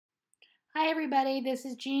Hi everybody, this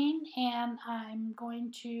is Jean, and I'm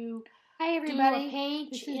going to Hi do a everybody, page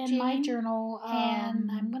this is in my Jean, journal and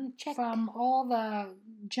I'm going to check. from all the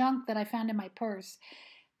junk that I found in my purse.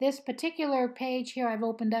 This particular page here I've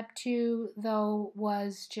opened up to, though,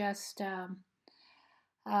 was just a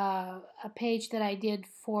page that I did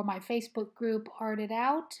for my Facebook group, Art It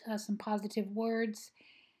Out, some positive words,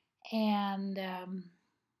 and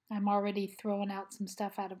I'm already throwing out some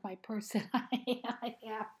stuff out of my purse that I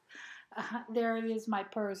have. There it is, my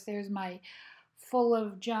purse. There's my full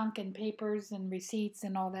of junk and papers and receipts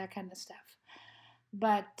and all that kind of stuff.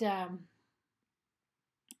 But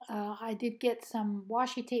I did get some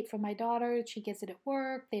washi tape from my daughter. She gets it at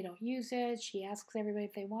work. They don't use it. She asks everybody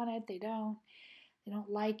if they want it. They don't. They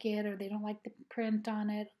don't like it, or they don't like the print on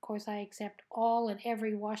it. Of course, I accept all and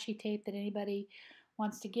every washi tape that anybody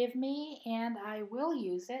wants to give me, and I will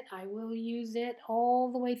use it. I will use it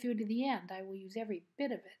all the way through to the end. I will use every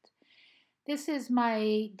bit of it. This is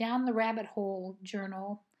my Down the Rabbit Hole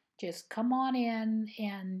journal. Just come on in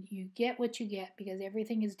and you get what you get because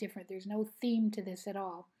everything is different. There's no theme to this at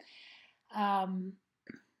all. Um,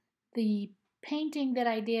 the painting that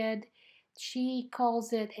I did, she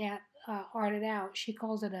calls it at Art It Out, she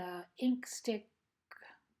calls it a ink stick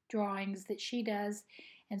drawings that she does.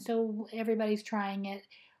 And so everybody's trying it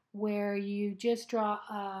where you just draw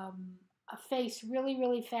a face really,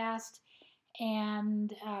 really fast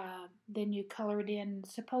and then you color it in.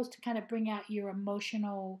 It's supposed to kind of bring out your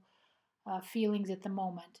emotional feelings at the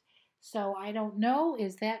moment. So I don't know,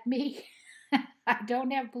 is that me? I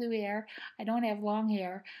don't have blue hair. I don't have long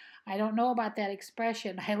hair. I don't know about that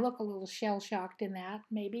expression. I look a little shell shocked in that,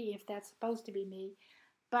 maybe, if that's supposed to be me.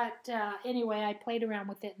 But anyway, I played around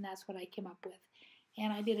with it and that's what I came up with.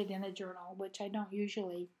 And I did it in a journal, which I don't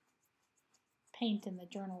usually paint in the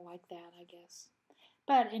journal like that, I guess.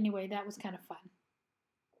 But anyway, that was kind of fun.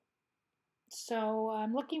 So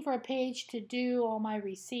I'm looking for a page to do all my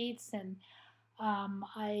receipts, and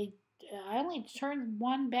I only turned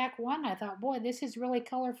one back one. I thought, boy, this is really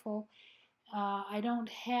colorful. I don't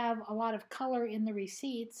have a lot of color in the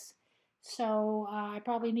receipts, so I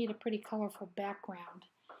probably need a pretty colorful background.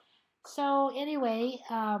 So anyway,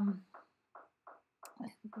 I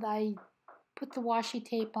put the washi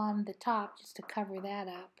tape on the top just to cover that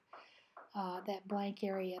up, that blank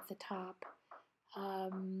area at the top.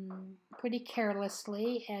 Pretty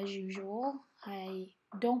carelessly, as usual. I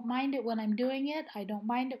don't mind it when I'm doing it. I don't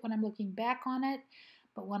mind it when I'm looking back on it.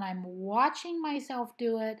 But when I'm watching myself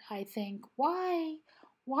do it, I think, why?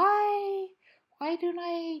 Why? Why don't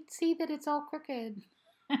I see that it's all crooked?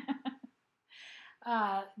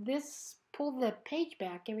 This pulled the page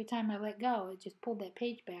back every time I let go. It just pulled that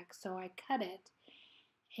page back. So I cut it.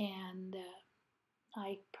 And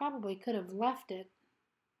I probably could have left it,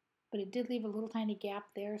 but it did leave a little tiny gap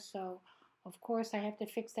there, so of course I have to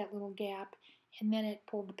fix that little gap, and then it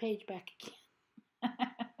pulled the page back again.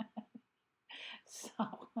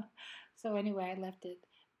 so, so anyway, I left it.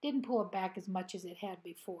 Didn't pull it back as much as it had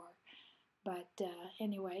before, but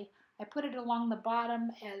anyway, I put it along the bottom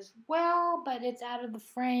as well, but it's out of the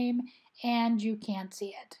frame and you can't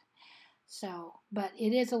see it. So, but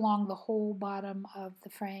it is along the whole bottom of the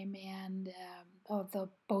frame and of the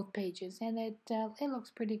both pages, and it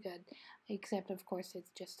looks pretty good, except of course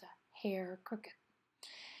it's just a hair crooked.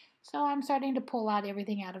 So I'm starting to pull out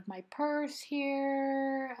everything out of my purse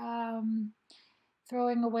here,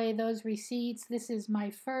 throwing away those receipts. This is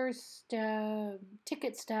my first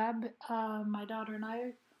ticket stub. My daughter and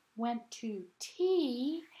I went to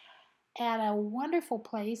tea at a wonderful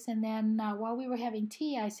place. And then while we were having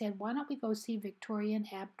tea, I said, why don't we go see Victoria and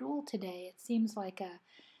Abdul today? It seems like a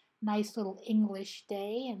nice little English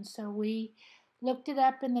day. And so we looked it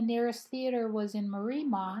up, and the nearest theater was in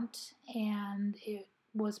Mariemont, and it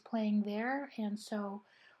was playing there. And so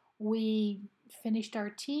we finished our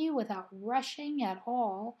tea without rushing at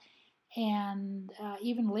all and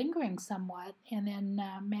even lingering somewhat, and then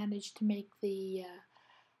managed to make the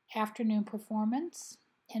afternoon performance,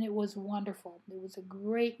 and it was wonderful. It was a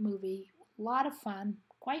great movie, a lot of fun,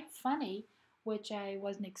 quite funny, which I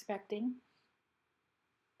wasn't expecting,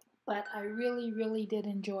 but I really, really did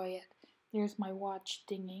enjoy it. There's my watch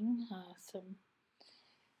dinging,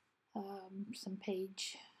 some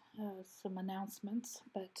page, some announcements,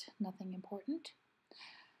 but nothing important.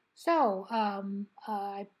 So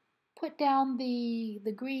I put down the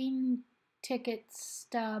green ticket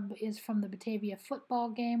stub is from the Batavia football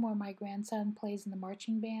game where my grandson plays in the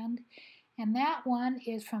marching band, and that one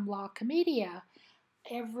is from La Comedia.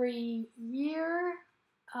 Every year,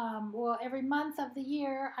 well, every month of the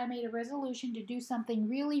year, I made a resolution to do something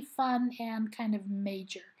really fun and kind of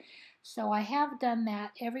major. So I have done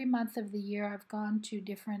that every month of the year. I've gone to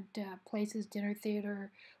different places, dinner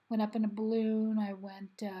theater, went up in a balloon. I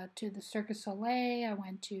went to the Circus Soleil. I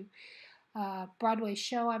went to Broadway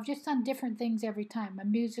show. I've just done different things every time. A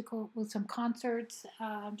musical with some concerts,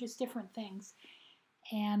 just different things.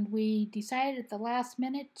 And we decided at the last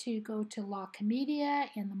minute to go to La Comedia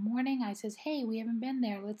in the morning. I says, hey, we haven't been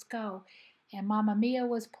there. Let's go. And Mamma Mia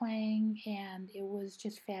was playing, and it was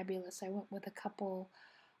just fabulous. I went with a couple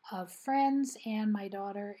of friends and my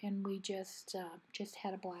daughter, and we just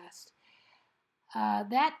had a blast.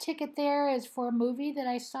 That ticket there is for a movie that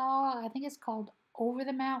I saw. I think it's called Over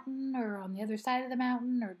the Mountain, or On the Other Side of the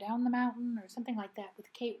Mountain, or Down the Mountain, or something like that,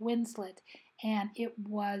 with Kate Winslet, and it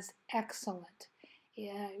was excellent.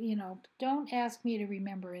 Yeah, don't ask me to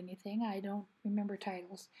remember anything. I don't remember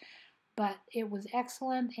titles, but it was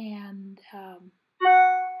excellent, and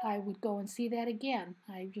I would go and see that again.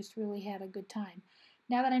 I just really had a good time.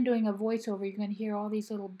 Now that I'm doing a voiceover, you're going to hear all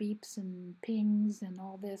these little beeps and pings and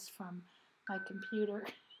all this from my computer.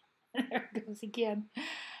 There it goes again.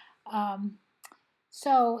 Um,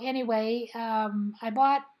 so anyway, I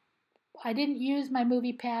didn't use my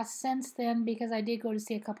movie pass since then because I did go to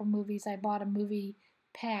see a couple movies. I bought a movie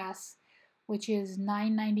pass, which is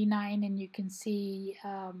 $9.99, and you can see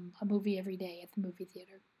a movie every day at the movie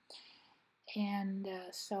theater. And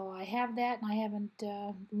so I have that, and I haven't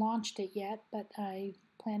launched it yet, but I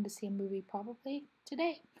plan to see a movie probably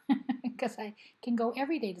today because I can go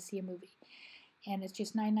every day to see a movie, and it's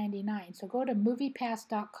just $9.99. So go to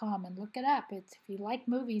moviepass.com and look it up. It's, if you like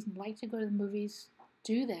movies and like to go to the movies,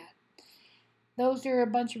 do that. Those are a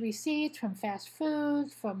bunch of receipts from fast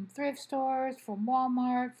foods, from thrift stores, from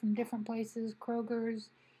Walmart, from different places, Kroger's.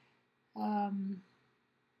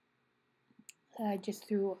 I just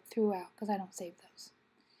threw out because I don't save those.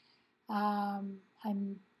 I'm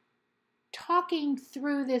talking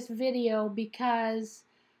through this video because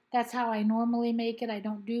that's how I normally make it. I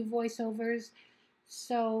don't do voiceovers.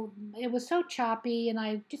 So it was so choppy, and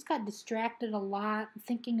I just got distracted a lot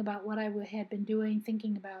thinking about what I had been doing,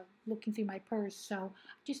 thinking about looking through my purse. So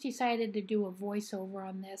I just decided to do a voiceover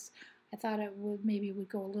on this. I thought it would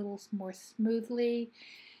go a little more smoothly.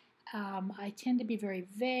 I tend to be very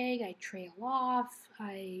vague. I trail off.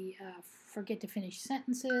 I forget to finish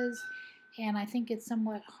sentences. And I think it's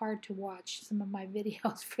somewhat hard to watch some of my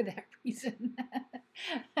videos for that reason.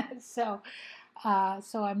 So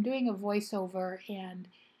I'm doing a voiceover, and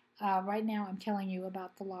right now I'm telling you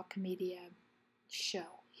about the La Comedia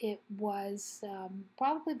show. It was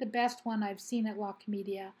probably the best one I've seen at La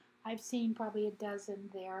Comedia. I've seen probably a dozen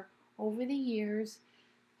there over the years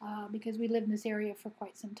because we lived in this area for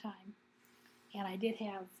quite some time. And I did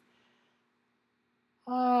have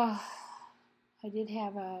a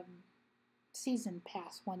season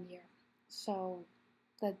pass one year. So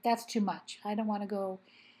that's too much. I don't want to go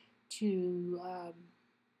to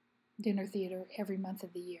dinner theater every month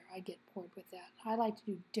of the year. I get bored with that. I like to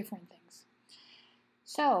do different things.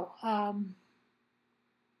 So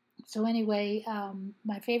anyway,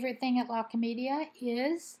 my favorite thing at La Comedia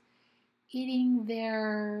is eating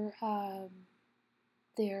their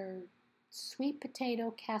sweet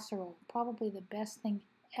potato casserole. Probably the best thing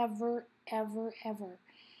ever, ever, ever.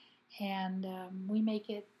 And we make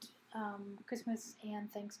it Christmas and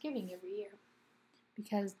Thanksgiving every year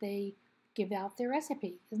because they give out their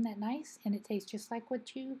recipe. Isn't that nice? And it tastes just like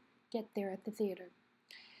what you get there at the theater.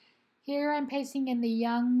 Here I'm pasting in the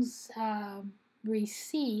Young's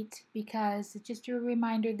receipt because it's just a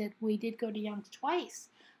reminder that we did go to Young's twice.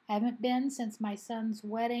 I haven't been since my son's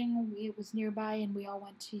wedding. It was nearby, and we all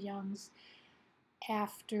went to Young's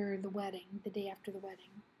after the wedding, the day after the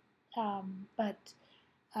wedding. But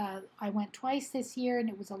I went twice this year, and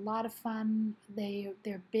it was a lot of fun.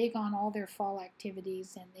 They're big on all their fall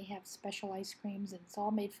activities, and they have special ice creams, and it's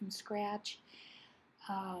all made from scratch.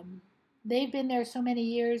 They've been there so many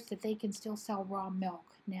years that they can still sell raw milk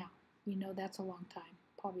now. You know that's a long time,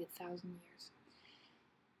 probably 1,000 years.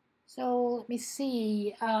 So let me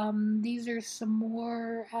see. These are some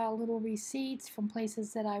more little receipts from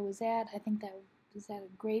places that I was at. I think that was at a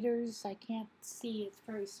Grader's. I can't see. It's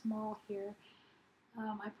very small here.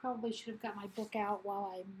 I probably should have got my book out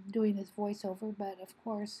while I'm doing this voiceover, but of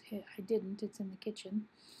course I didn't. It's in the kitchen.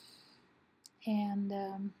 And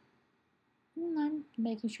I'm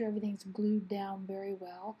making sure everything's glued down very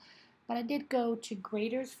well. But I did go to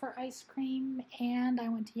Grader's for ice cream, and I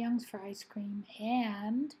went to Young's for ice cream,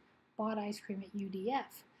 and bought ice cream at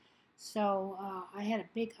UDF. So I had a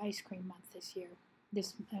big ice cream month this year,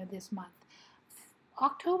 this month.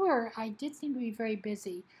 October, I did seem to be very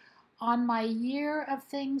busy. On my year of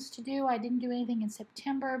things to do, I didn't do anything in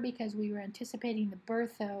September because we were anticipating the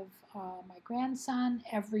birth of my grandson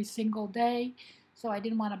every single day. So I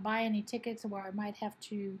didn't want to buy any tickets where I might have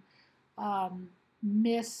to um,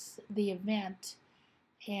 miss the event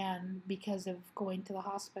and because of going to the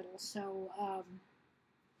hospital. So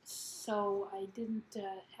I didn't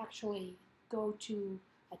actually go to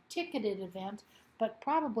a ticketed event, but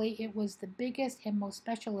probably it was the biggest and most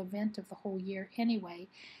special event of the whole year anyway,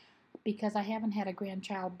 because I haven't had a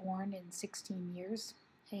grandchild born in 16 years.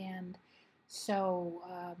 And so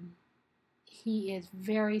he is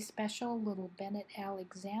very special, little Bennett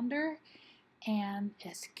Alexander, and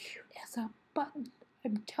as cute as a button.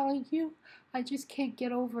 I'm telling you, I just can't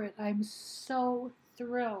get over it. I'm so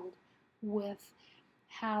thrilled with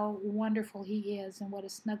how wonderful he is and what a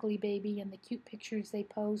snuggly baby and the cute pictures they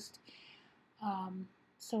post. Um,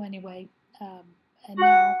 so anyway, and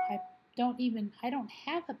now I don't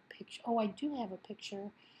have a picture. Oh, I do have a picture.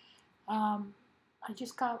 Um, I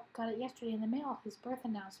just got it yesterday in the mail. His birth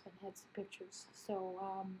announcement had some pictures. So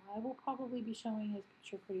I will probably be showing his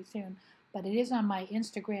picture pretty soon. But it is on my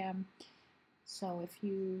Instagram. So if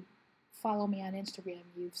you follow me on Instagram,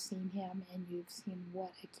 you've seen him and you've seen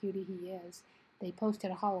what a cutie he is. They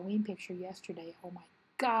posted a Halloween picture yesterday. Oh my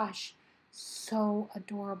gosh, so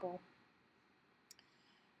adorable.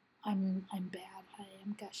 I'm bad. I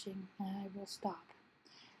am gushing. I will stop.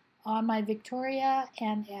 On my Victoria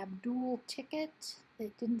and Abdul ticket,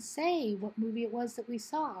 it didn't say what movie it was that we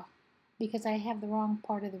saw because I have the wrong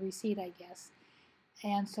part of the receipt, I guess.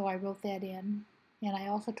 And so I wrote that in. And I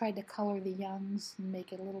also tried to color the youngs and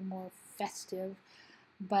make it a little more festive,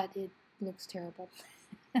 but it looks terrible.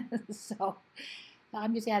 So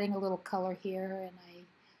I'm just adding a little color here, and I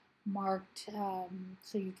marked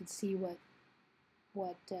so you can see what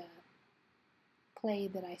play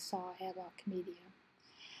that I saw at La Comedia.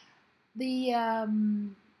 The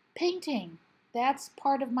painting, that's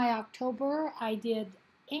part of my October. I did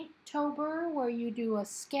Inktober, where you do a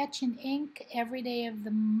sketch in ink every day of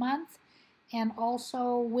the month, and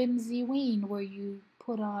also Whimsyween, where you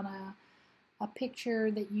put on a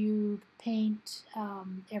picture that you paint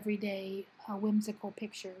every day, a whimsical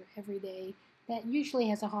picture every day that usually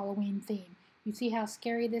has a Halloween theme. You see how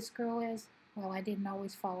scary this girl is? Well, I didn't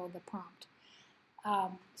always follow the prompt.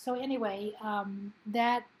 So anyway,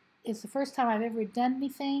 that is the first time I've ever done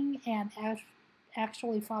anything and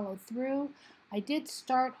actually followed through. I did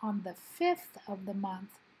start on the 5th of the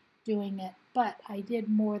month doing it, but I did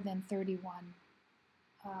more than 31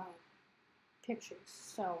 pictures.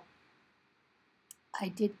 So I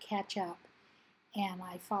did catch up and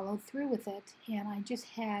I followed through with it, and I just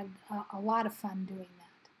had a lot of fun doing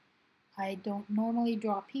that. I don't normally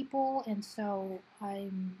draw people, and so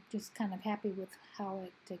I'm just kind of happy with how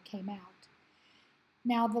it came out.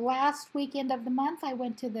 Now, the last weekend of the month, I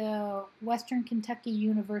went to the Western Kentucky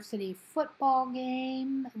University football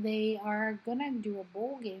game. They are going to do a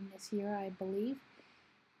bowl game this year, I believe,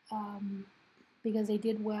 because they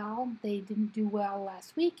did well. They didn't do well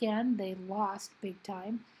last weekend. They lost big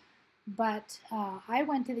time. But I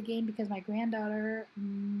went to the game because my granddaughter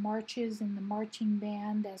marches in the marching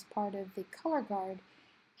band as part of the color guard,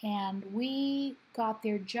 and we got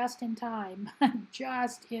there just in time,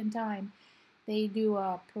 just in time. They do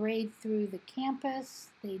a parade through the campus,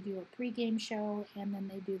 they do a pregame show, and then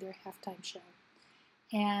they do their halftime show.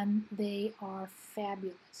 And they are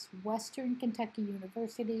fabulous. Western Kentucky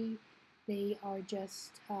University, they are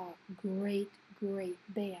just a great, great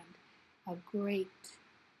band, a great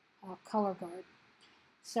color guard.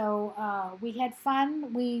 So we had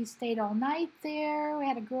fun. We stayed all night there. We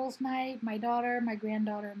had a girls' night. My daughter, my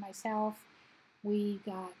granddaughter, and myself. We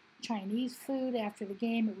got Chinese food after the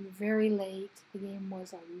game. It was very late. The game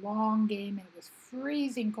was a long game, and it was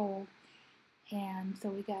freezing cold. And so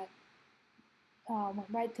we went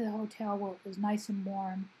right to the hotel where it was nice and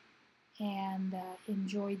warm, and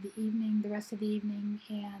enjoyed the evening, the rest of the evening,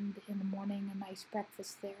 and in the morning a nice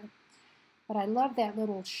breakfast there. But I love that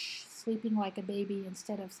little sleeping like a baby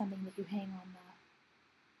instead of something that you hang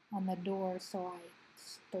on the door, so I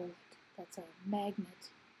stole it. That's a magnet.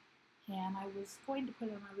 And I was going to put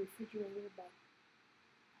it on my refrigerator, but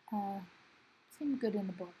it seemed good in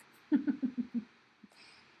the book.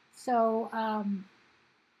 So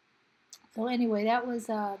anyway, that was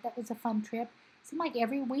a fun trip. It seemed like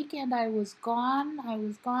every weekend I was gone. I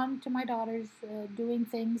was gone to my daughter's doing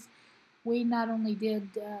things. We not only did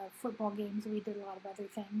football games, we did a lot of other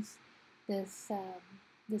things this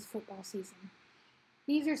football season.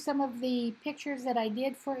 These are some of the pictures that I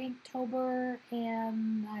did for Inktober,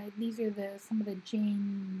 and these are some of the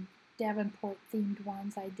Jane Davenport themed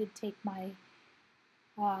ones. I did take my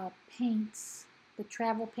paints, the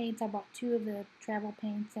travel paints. I bought 2 of the travel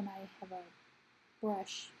paints, and I have a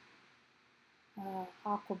brush,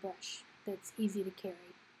 aqua brush, that's easy to carry.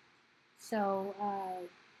 So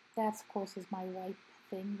that's, of course, is my white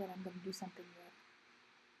thing that I'm going to do something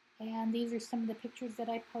with. And these are some of the pictures that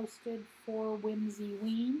I posted for Whimsy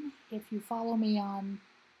Ween. If you follow me on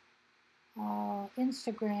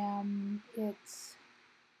Instagram, it's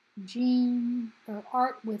Jean, or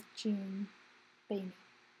Art with Jean Bainey.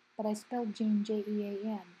 But I spelled Jean,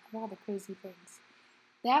 Jean, of all the crazy things.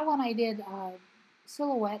 That one I did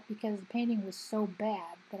silhouette because the painting was so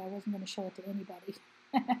bad that I wasn't going to show it to anybody.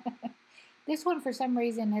 This one, for some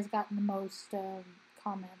reason, has gotten the most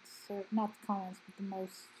comments, or not comments, but the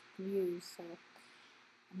most views. So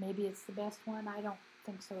maybe it's the best one. I don't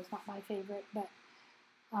think so. It's not my favorite, but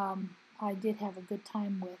I did have a good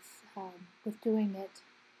time with doing it.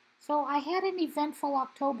 So I had an eventful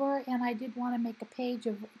October, and I did want to make a page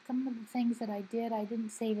of some of the things that I did. I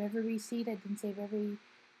didn't save every receipt. I didn't save every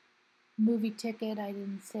movie ticket. I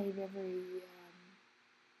didn't save every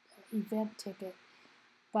event ticket.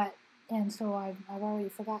 And so I've already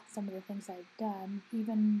forgot some of the things I've done.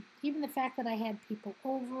 Even the fact that I had people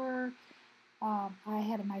over. I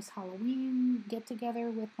had a nice Halloween get together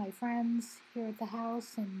with my friends here at the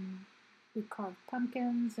house, and we carved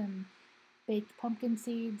pumpkins and baked pumpkin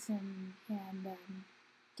seeds and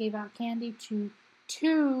gave out candy to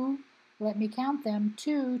 2, let me count them,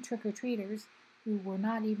 2 trick-or-treaters who were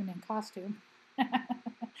not even in costume.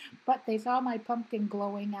 But they saw my pumpkin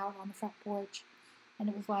glowing out on the front porch, and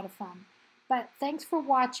it was a lot of fun. But thanks for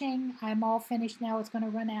watching. I'm all finished now. It's going to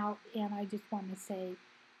run out, and I just want to say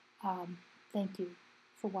thank you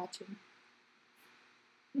for watching.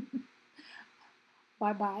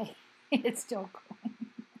 Bye-bye. It's still going.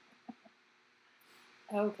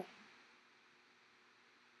 Okay.